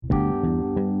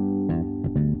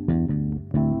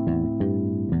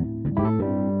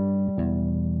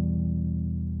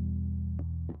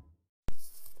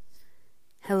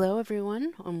Hello,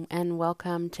 everyone, and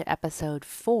welcome to episode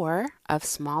 4 of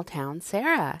Small Town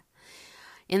Sarah.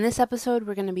 In this episode,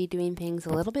 we're going to be doing things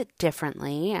a little bit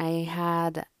differently. I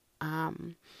had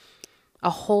a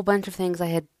whole bunch of things I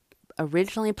had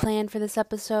originally planned for this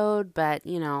episode, but,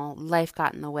 life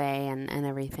got in the way and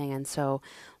everything, and so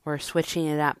we're switching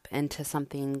it up into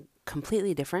something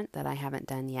completely different that I haven't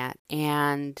done yet.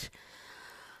 And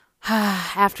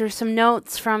after some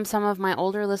notes from some of my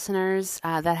older listeners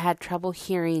that had trouble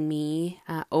hearing me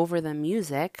over the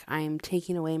music, I'm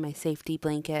taking away my safety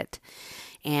blanket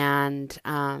and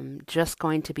just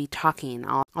going to be talking.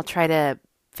 I'll try to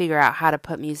figure out how to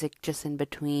put music just in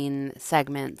between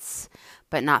segments,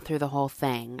 but not through the whole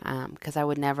thing, because I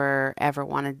would never, ever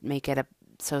want to make it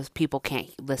so people can't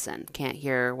listen, can't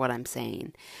hear what I'm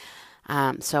saying.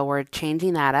 So we're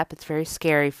changing that up. It's very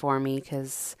scary for me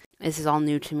because this is all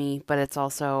new to me, but it's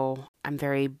also, I'm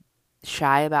very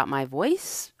shy about my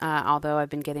voice, although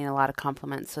I've been getting a lot of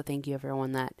compliments. So thank you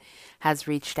everyone that has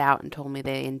reached out and told me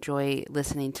they enjoy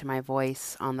listening to my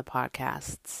voice on the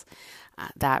podcasts.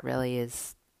 That really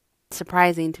is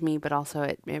surprising to me, but also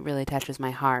it really touches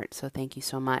my heart. So thank you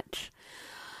so much.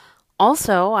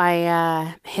 Also,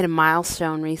 I hit a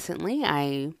milestone recently.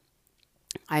 I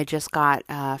just got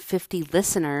 50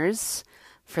 listeners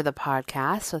for the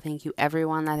podcast. So thank you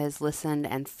everyone that has listened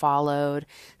and followed,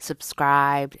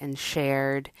 subscribed, and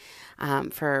shared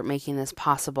for making this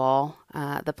possible.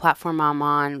 The platform I'm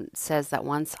on says that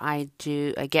once I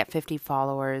get 50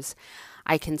 followers,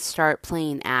 I can start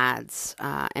playing ads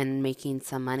and making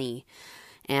some money.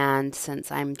 And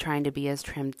since I'm trying to be as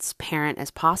transparent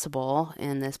as possible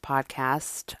in this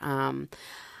podcast,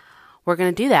 we're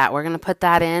going to do that. We're going to put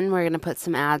that in. We're going to put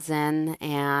some ads in,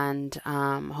 and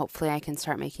hopefully I can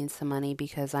start making some money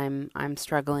because I'm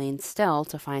struggling still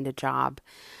to find a job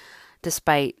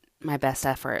despite my best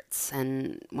efforts.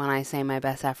 And when I say my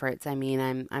best efforts, I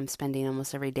mean I'm spending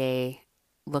almost every day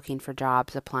looking for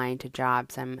jobs, applying to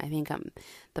jobs.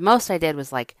 The most I did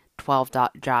was like 12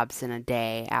 jobs in a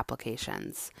day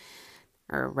applications.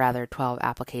 Or rather 12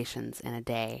 applications in a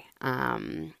day.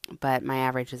 But my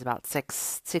average is about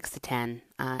six to 10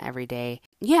 every day.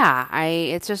 Yeah,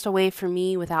 it's just a way for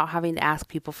me without having to ask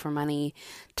people for money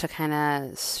to kind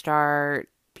of start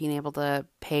being able to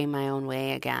pay my own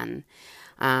way again.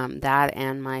 That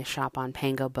and my shop on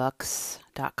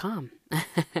pangobooks.com.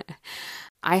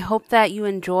 I hope that you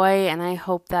enjoy, and I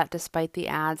hope that despite the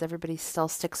ads, everybody still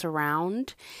sticks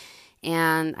around.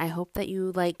 And I hope that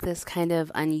you like this kind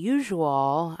of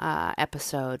unusual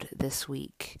episode this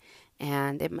week.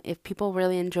 And if people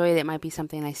really enjoy it, it might be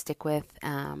something I stick with.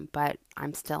 But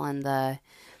I'm still in the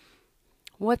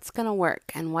what's going to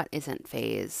work and what isn't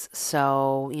phase.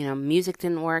 So, music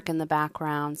didn't work in the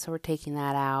background, so we're taking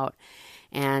that out.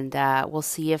 And we'll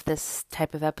see if this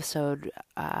type of episode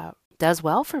does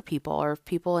well for people or if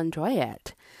people enjoy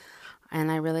it.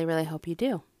 And I really, really hope you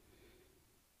do.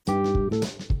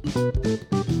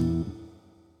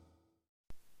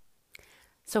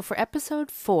 So for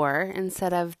episode 4,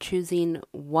 instead of choosing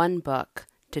one book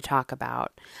to talk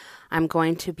about, I'm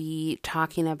going to be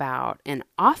talking about an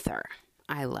author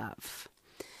I love.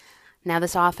 Now,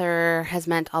 this author has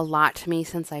meant a lot to me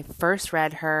since I first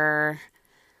read her.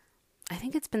 I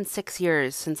think it's been 6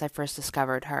 years since I first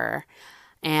discovered her.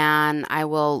 And I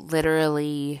will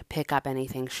literally pick up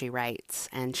anything she writes.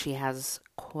 And she has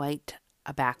quite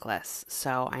a backlist,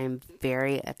 so I am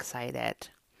very excited.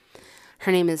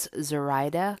 Her name is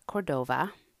Zoraida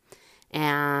Cordova,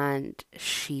 and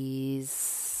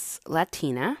she's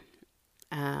Latina.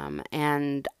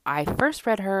 And I first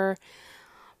read her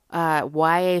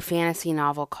YA fantasy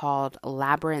novel called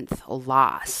Labyrinth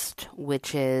Lost,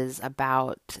 which is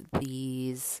about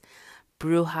these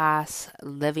brujas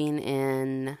living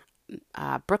in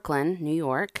Brooklyn, New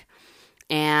York,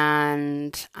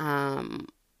 and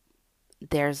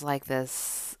there's like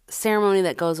this ceremony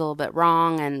that goes a little bit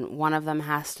wrong, and one of them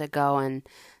has to go and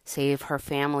save her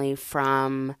family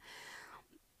from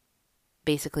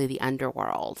basically the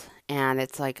underworld. And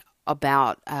it's like all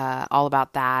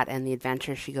about that and the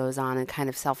adventure she goes on and kind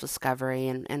of self-discovery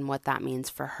and what that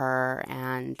means for her,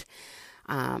 and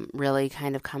really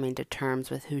kind of coming to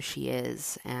terms with who she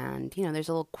is. And, there's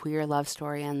a little queer love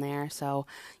story in there, so,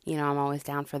 I'm always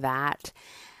down for that.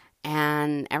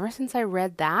 And ever since I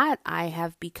read that, I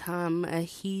have become a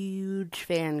huge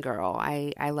fangirl.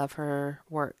 I love her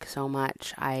work so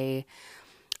much. I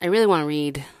really want to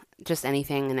read just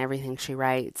anything and everything she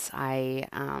writes. I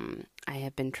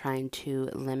have been trying to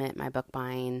limit my book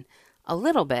buying a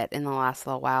little bit in the last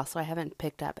little while, so I haven't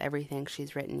picked up everything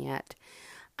she's written yet.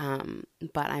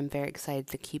 But I'm very excited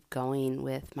to keep going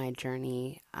with my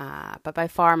journey. But by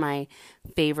far my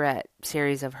favorite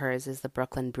series of hers is the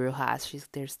Brooklyn Brujas.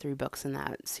 There's 3 books in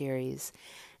that series,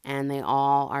 and they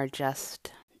all are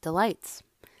just delights.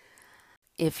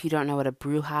 If you don't know what a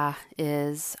bruja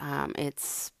is,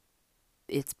 it's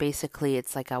basically,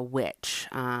 it's like a witch,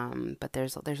 but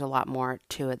there's a lot more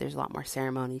to it. There's a lot more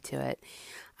ceremony to it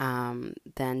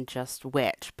than just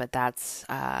witch, but that's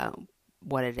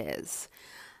what it is.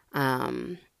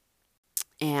 And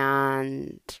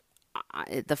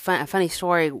a funny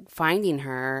story finding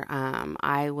her,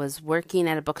 I was working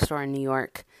at a bookstore in New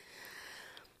York,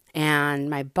 and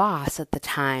my boss at the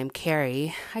time,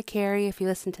 Carrie, hi Carrie, if you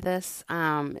listen to this,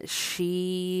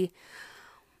 she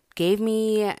gave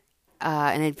me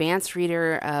an advanced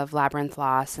reader of Labyrinth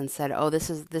Lost and said, "Oh, this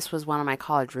was one of my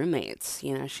college roommates.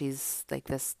 You know, she's like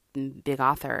this big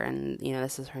author, and you know,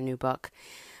 this is her new book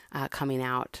coming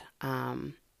out."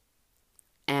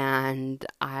 And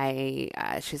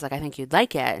she's like, "I think you'd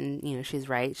like it," and you know, she's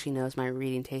right. She knows my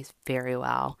reading taste very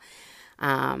well,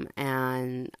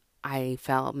 and I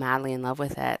fell madly in love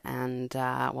with it. And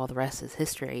well, the rest is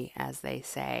history, as they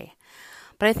say.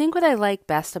 But I think what I like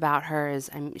best about her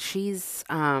is, she's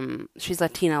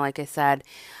Latina, like I said,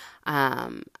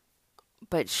 but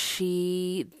I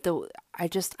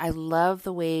love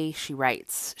the way she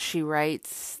writes. She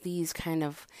writes these kind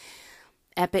of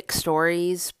epic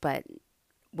stories, but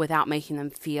without making them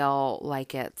feel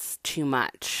like it's too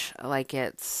much, like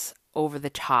it's over the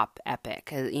top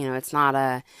epic. You know, it's not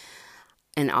an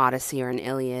Odyssey or an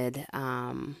Iliad,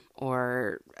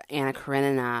 or Anna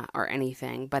Karenina or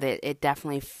anything, but it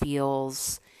definitely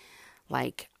feels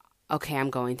like, okay, I'm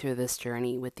going through this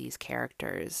journey with these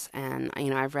characters. And,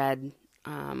 you know, I've read,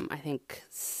 I think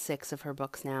 6 of her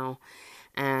books now,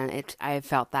 and I've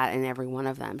felt that in every one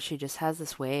of them. She just has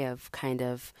this way of kind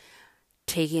of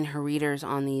taking her readers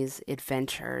on these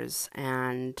adventures,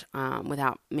 and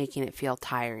without making it feel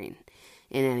tiring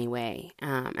in any way.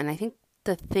 And I think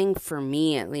the thing for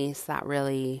me, at least, that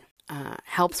really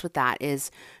helps with that is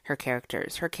her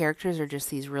characters. Her characters are just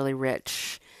these really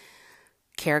rich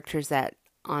characters that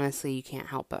honestly you can't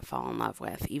help but fall in love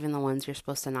with. Even the ones you're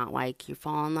supposed to not like, you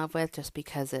fall in love with just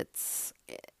because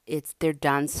they're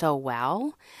done so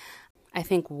well. I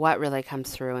think what really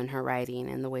comes through in her writing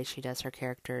and the way she does her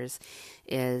characters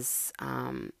is,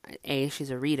 she's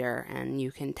a reader, and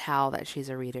you can tell that she's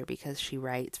a reader because she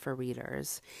writes for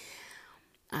readers.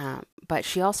 But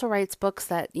she also writes books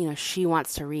that, you know, she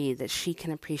wants to read, that she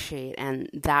can appreciate, and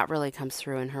that really comes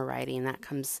through in her writing. That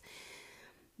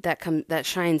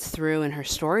shines through in her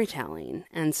storytelling.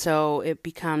 And so it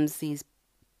becomes these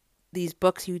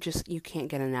books you can't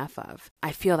get enough of.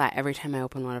 I feel that every time I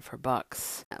open one of her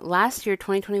books. Last year,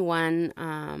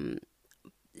 2021,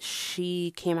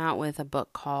 she came out with a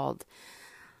book called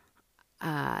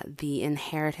The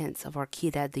Inheritance of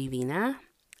Orquídea Divina.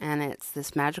 And it's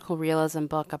this magical realism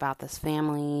book about this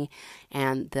family,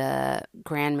 and the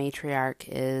grand matriarch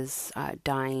is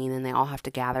dying, and they all have to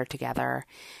gather together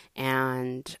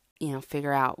and, you know,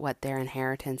 figure out what their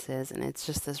inheritance is. And it's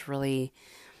just this really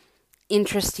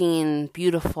interesting,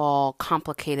 beautiful,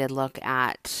 complicated look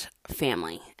at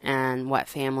family and what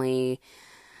family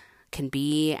can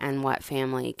be and what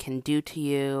family can do to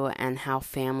you, and how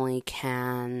family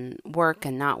can work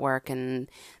and not work,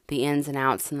 and the ins and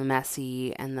outs and the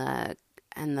messy and the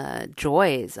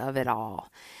joys of it all.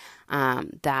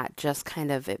 That just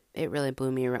kind of, it really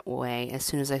blew me away. As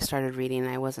soon as I started reading,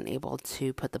 I wasn't able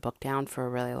to put the book down for a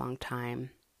really long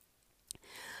time,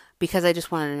 because I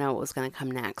just wanted to know what was going to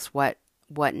come next. What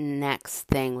next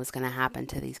thing was going to happen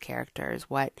to these characters?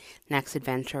 What next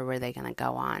adventure were they going to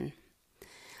go on?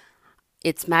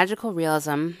 It's magical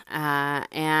realism,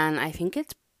 and I think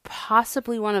it's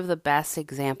possibly one of the best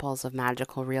examples of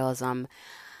magical realism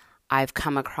I've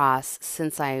come across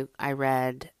since I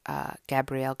read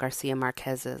Gabriel Garcia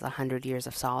Marquez's 100 Years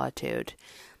of Solitude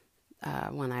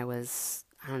when I was,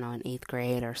 I don't know, in 8th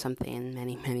grade or something,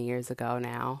 many, many years ago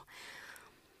now.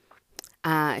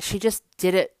 She just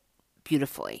did it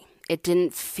beautifully. It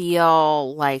didn't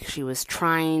feel like she was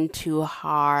trying too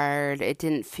hard. It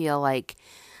didn't feel like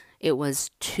it was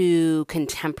too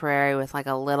contemporary with like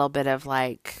a little bit of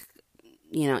like,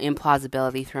 you know,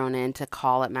 implausibility thrown in to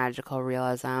call it magical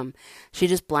realism. She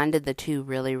just blended the two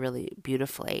really, really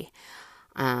beautifully.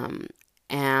 And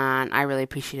I really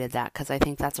appreciated that, because I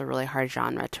think that's a really hard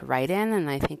genre to write in, and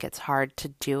I think it's hard to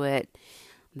do it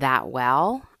that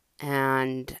well.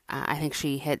 And I think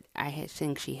she hit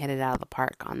it out of the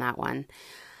park on that one.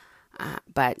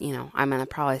 But, I'm going to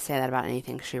probably say that about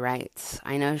anything she writes.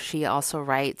 I know she also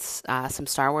writes some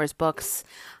Star Wars books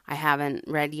I haven't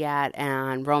read yet,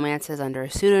 and romances under a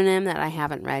pseudonym that I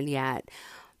haven't read yet.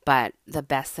 But the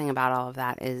best thing about all of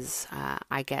that is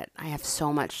I have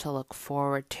so much to look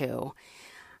forward to.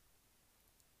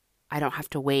 I don't have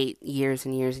to wait years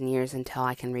and years and years until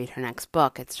I can read her next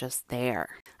book. It's just there.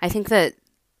 I think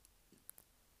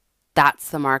that's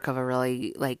the mark of a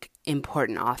really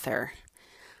important author.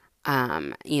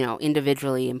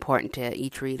 Individually important to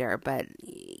each reader, but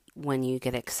when you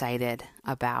get excited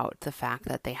about the fact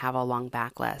that they have a long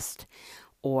backlist,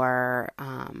 or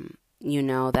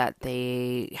that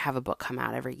they have a book come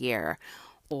out every year,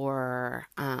 or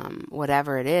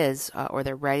whatever it is, or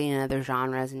they're writing in other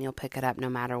genres and you'll pick it up no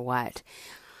matter what,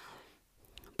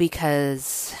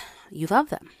 because you love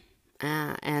them,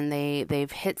 and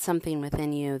they've hit something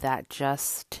within you that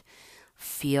just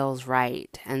feels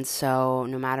right. And so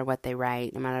no matter what they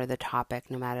write, no matter the topic,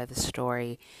 no matter the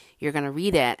story, you're going to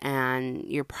read it and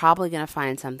you're probably going to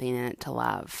find something in it to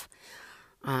love.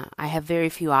 I have very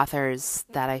few authors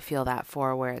that I feel that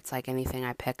for, where it's like anything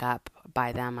I pick up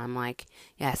by them, I'm like,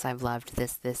 yes, I've loved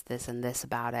this, and this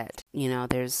about it.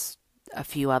 There's a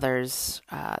few others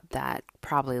that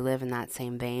probably live in that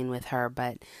same vein with her,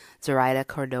 but Zoraida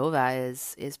Cordova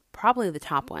is probably the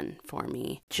top one for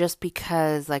me, just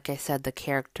because, like I said, the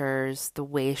characters, the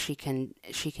way she can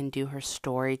do her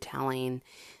storytelling,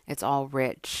 it's all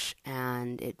rich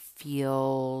and it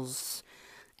feels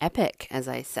epic, as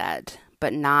I said,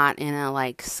 but not in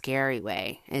a scary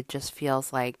way. It just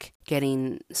feels like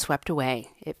getting swept away.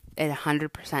 It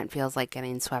 100% feels like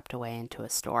getting swept away into a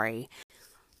story.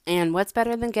 And what's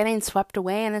better than getting swept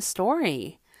away in a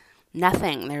story?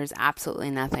 Nothing. There's absolutely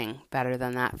nothing better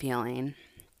than that feeling.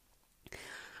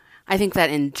 I think that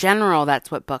in general,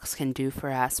 that's what books can do for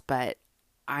us, but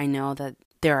I know that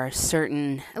there are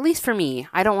certain, at least for me,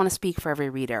 I don't want to speak for every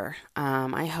reader.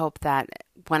 I hope that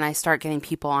when I start getting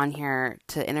people on here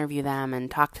to interview them and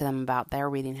talk to them about their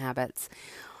reading habits,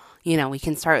 we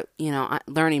can start,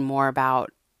 learning more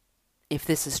about if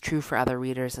this is true for other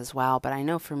readers as well. But I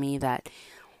know for me that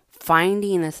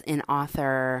finding an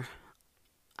author,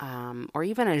 or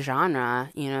even a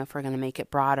genre, if we're going to make it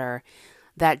broader,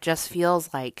 that just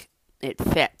feels like it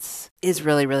fits, is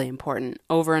really, really important.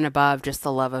 Over and above just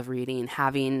the love of reading,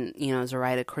 having,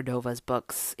 Zoraida Cordova's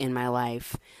books in my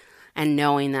life and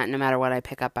knowing that no matter what I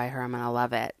pick up by her, I'm going to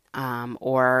love it.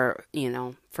 Or,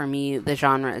 for me, the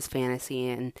genre is fantasy,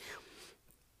 and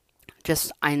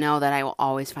just, I know that I will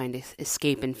always find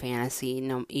escape in fantasy,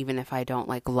 even if I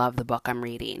don't love the book I'm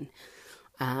reading.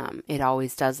 It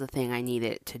always does the thing I need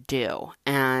it to do.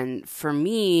 And for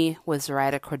me, with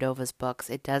Zoraida Cordova's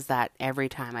books, it does that every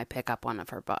time I pick up one of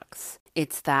her books.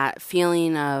 It's that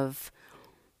feeling of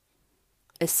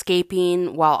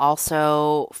escaping while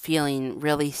also feeling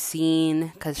really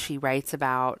seen, because she writes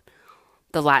about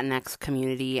the Latinx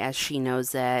community as she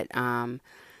knows it.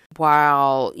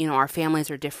 While, our families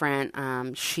are different,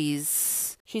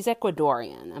 she's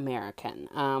Ecuadorian American,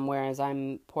 whereas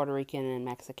I'm Puerto Rican and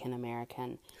Mexican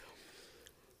American.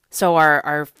 So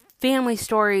our family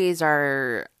stories,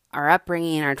 our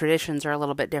upbringing, our traditions are a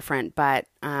little bit different, but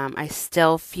I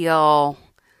still feel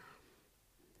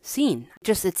seen.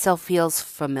 Just, it still feels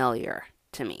familiar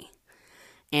to me.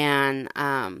 And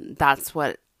that's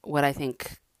what I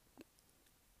think,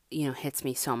 hits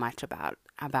me so much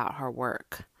about her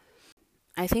work.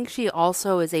 I think she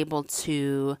also is able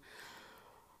to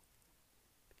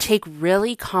take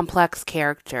really complex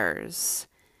characters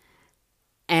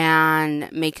and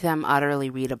make them utterly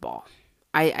readable.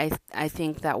 I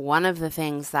think that one of the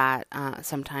things that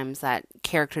sometimes that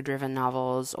character-driven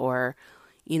novels, or,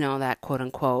 that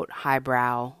quote-unquote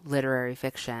highbrow literary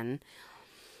fiction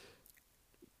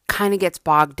kind of gets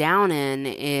bogged down in,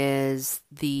 is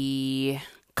the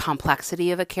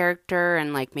complexity of a character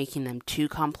and making them too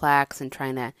complex and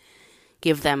trying to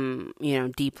give them,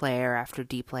 deep layer after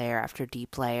deep layer after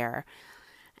deep layer.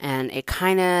 And it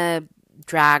kind of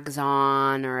drags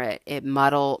on, or it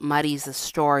muddies the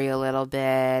story a little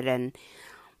bit, and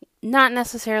not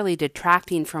necessarily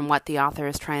detracting from what the author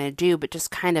is trying to do, but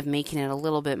just kind of making it a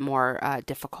little bit more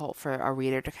difficult for a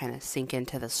reader to kind of sink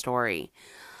into the story.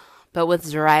 But with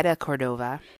Zoraida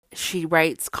Cordova, she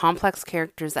writes complex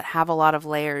characters that have a lot of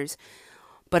layers,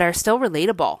 but are still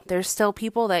relatable. There's still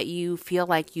people that you feel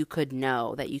like you could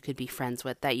know, that you could be friends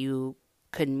with, that you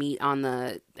could meet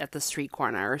at the street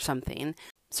corner or something.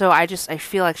 So I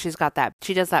feel like she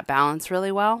does that balance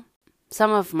really well.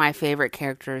 Some of my favorite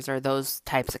characters are those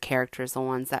types of characters, the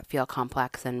ones that feel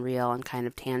complex and real and kind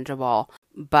of tangible,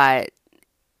 but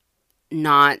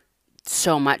not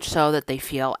so much so that they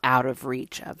feel out of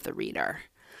reach of the reader.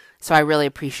 So I really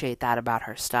appreciate that about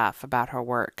her stuff, about her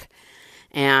work.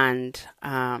 And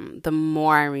the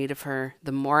more I read of her,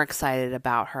 the more excited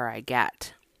about her I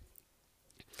get.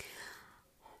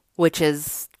 Which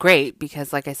is great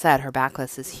because, like I said, her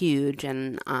backlist is huge,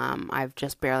 and I've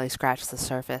just barely scratched the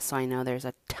surface, so I know there's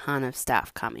a ton of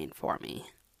stuff coming for me.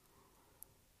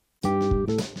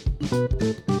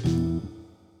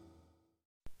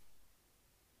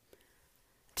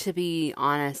 To be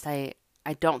honest, I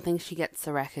don't think she gets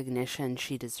the recognition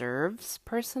she deserves,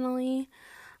 personally.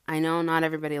 I know not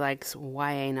everybody likes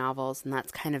YA novels, and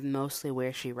that's kind of mostly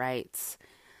where she writes.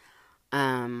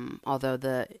 Although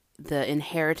the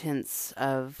Inheritance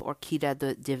of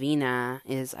Orquídea Divina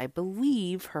is, I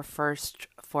believe, her first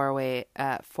foray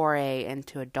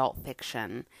into adult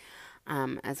fiction.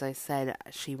 As I said,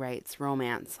 she writes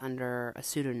romance under a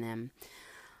pseudonym,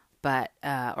 but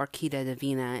Orquídea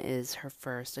Divina is her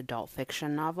first adult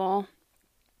fiction novel,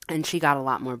 and she got a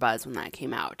lot more buzz when that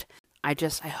came out. I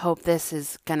hope this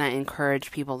is going to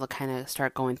encourage people to kind of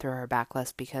start going through her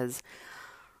backlist, because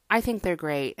I think they're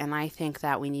great, and I think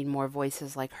that we need more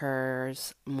voices like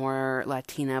hers, more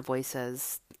Latina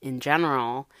voices in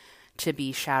general, to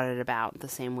be shouted about the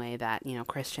same way that,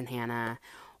 Christian Hanna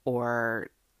or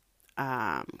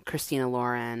Christina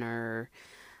Lauren or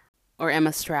Emma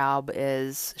Straub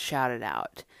is shouted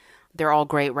out. They're all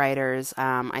great writers.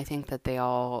 I think that they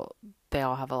all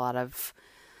have a lot of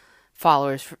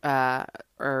followers,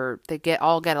 or they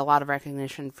all get a lot of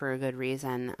recognition for a good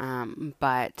reason.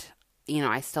 But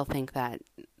I still think that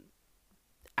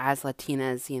as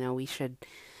Latinas, we should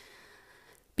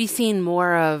be seeing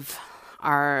more of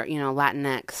our,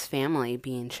 Latinx family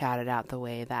being shouted out the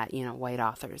way that, white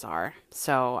authors are.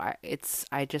 So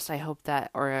I hope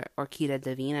that Orquídea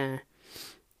Divina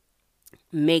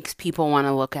makes people want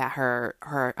to look at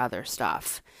her other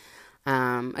stuff.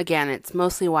 Again, it's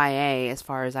mostly YA as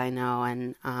far as I know,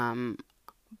 and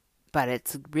but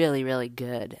it's really, really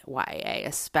good YA,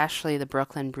 especially the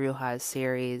Brooklyn Brujas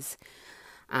series.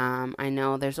 I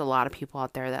know there's a lot of people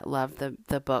out there that love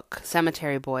the book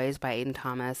Cemetery Boys by Aiden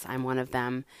Thomas. I'm one of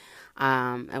them.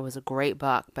 It was a great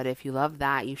book, but if you love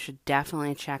that, you should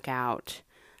definitely check out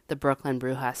the Brooklyn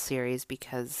Brujas series,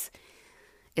 because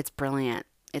it's brilliant.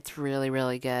 It's really,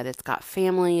 really good. It's got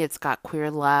family, it's got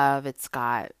queer love, it's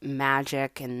got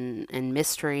magic and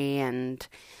mystery and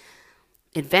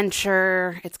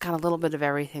adventure. It's got a little bit of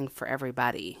everything for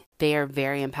everybody. They are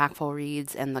very impactful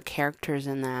reads, and the characters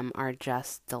in them are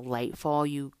just delightful.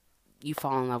 You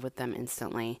fall in love with them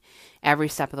instantly. Every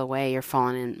step of the way, you're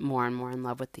falling in more and more in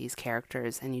love with these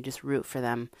characters, and you just root for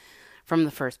them from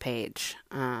the first page.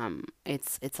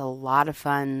 It's a lot of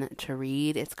fun to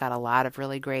read. It's got a lot of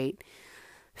really great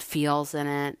feels in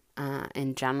it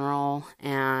in general,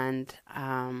 and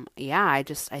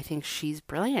I think she's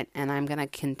brilliant, and I'm going to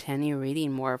continue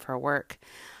reading more of her work.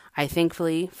 I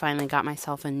thankfully finally got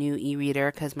myself a new e-reader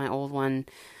because my old one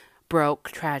broke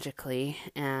tragically,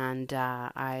 and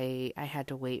I had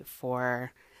to wait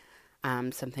for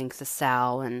some things to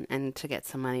sell and to get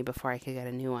some money before I could get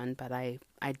a new one, but I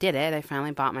did it. I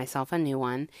finally bought myself a new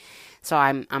one, so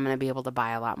I'm going to be able to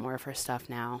buy a lot more of her stuff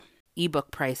now,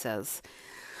 ebook prices,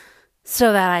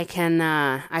 so that I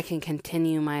can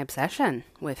continue my obsession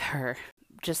with her.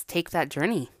 Just take that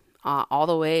journey all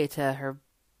the way to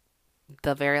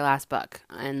the very last book,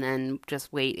 and then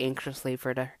just wait anxiously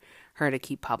for her to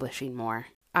keep publishing more.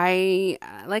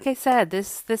 Like I said,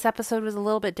 this episode was a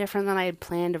little bit different than I had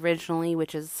planned originally,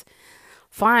 which is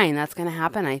fine. That's going to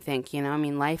happen, I think.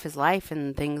 Life is life,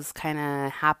 and things kind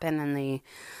of happen and they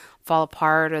fall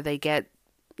apart, or they get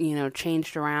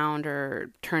changed around or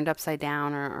turned upside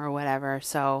down or whatever.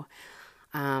 So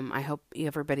I hope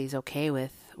everybody's okay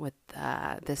with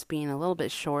this being a little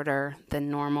bit shorter than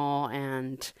normal,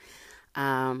 and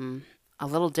a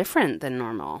little different than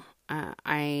normal.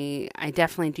 I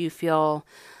definitely do feel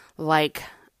like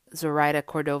Zoraida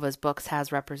Cordova's books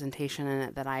has representation in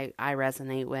it that I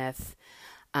resonate with.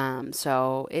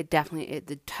 So it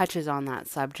touches on that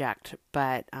subject,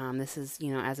 but this is,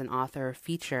 as an author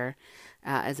feature,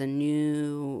 as a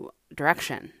new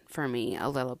direction for me a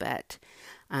little bit.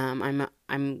 I'm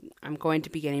going to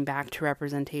be getting back to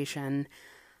representation.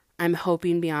 I'm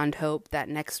hoping beyond hope that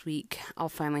next week I'll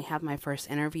finally have my first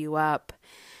interview up,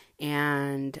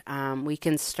 and we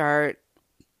can start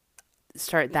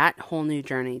that whole new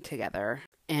journey together,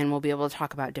 and we'll be able to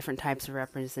talk about different types of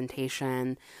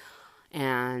representation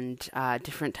and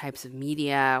different types of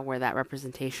media where that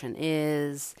representation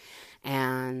is,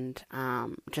 and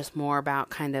just more about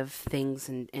kind of things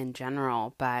in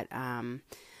general. But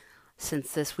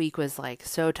since this week was like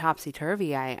so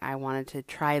topsy-turvy, I wanted to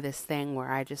try this thing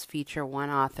where I just feature one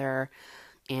author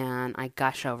and I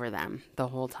gush over them the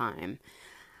whole time.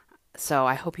 So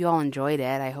I hope you all enjoyed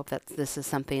it. I hope that this is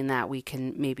something that we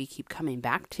can maybe keep coming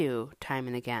back to time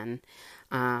and again,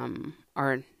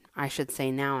 or I should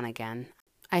say now and again.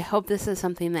 I hope this is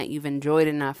something that you've enjoyed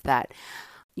enough that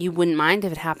you wouldn't mind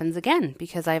if it happens again,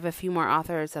 because I have a few more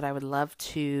authors that I would love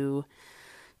to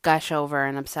gush over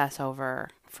and obsess over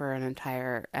for an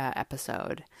entire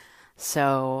episode.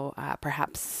 So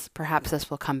perhaps this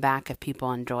will come back if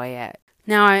people enjoy it.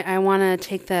 Now, I want to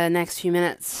take the next few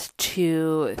minutes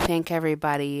to thank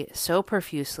everybody so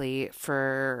profusely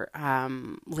for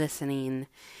listening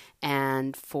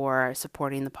and for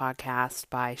supporting the podcast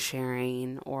by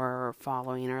sharing or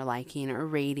following or liking or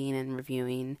rating and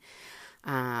reviewing.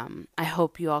 I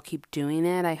hope you all keep doing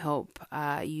it. I hope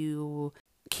you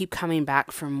keep coming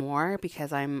back for more,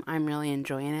 because I'm really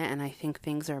enjoying it, and I think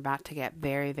things are about to get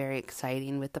very, very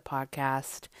exciting with the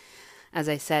podcast. As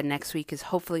I said, next week is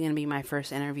hopefully going to be my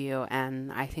first interview,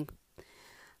 and I think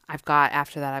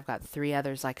after that I've got 3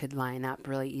 others I could line up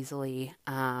really easily,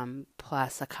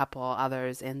 plus a couple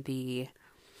others in the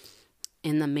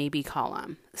maybe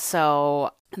column.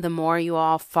 So the more you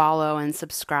all follow and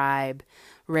subscribe,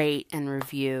 rate and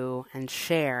review and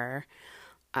share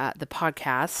the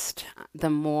podcast, the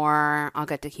more I'll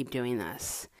get to keep doing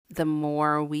this. The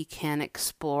more we can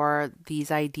explore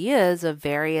these ideas of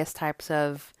various types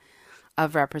of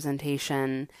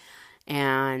representation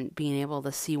and being able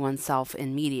to see oneself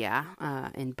in media,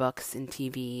 in books, in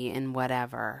TV, in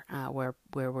whatever, where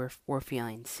we're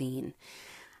feeling seen.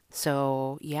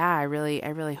 So yeah, I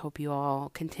really hope you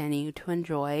all continue to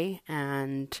enjoy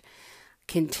and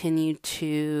continue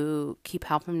to keep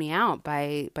helping me out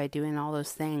by doing all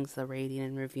those things, the rating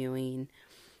and reviewing,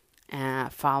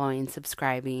 following,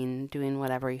 subscribing, doing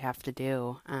whatever you have to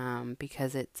do,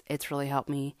 because it's really helped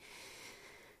me.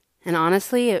 And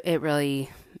honestly, it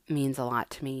really means a lot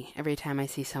to me. Every time I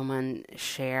see someone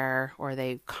share or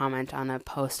they comment on a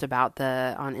post on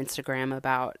Instagram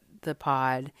about the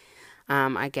pod,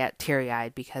 I get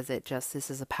teary-eyed, because this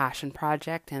is a passion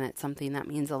project and it's something that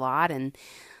means a lot. And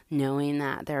knowing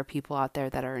that there are people out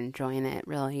there that are enjoying it,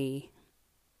 really,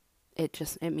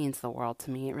 it means the world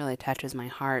to me. It really touches my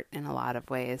heart in a lot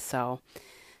of ways. So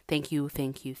thank you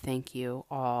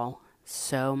all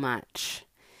so much.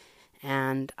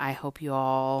 And I hope you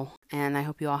all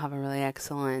have a really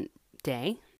excellent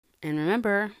day. And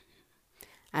remember,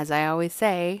 as I always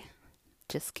say,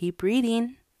 just keep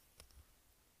reading.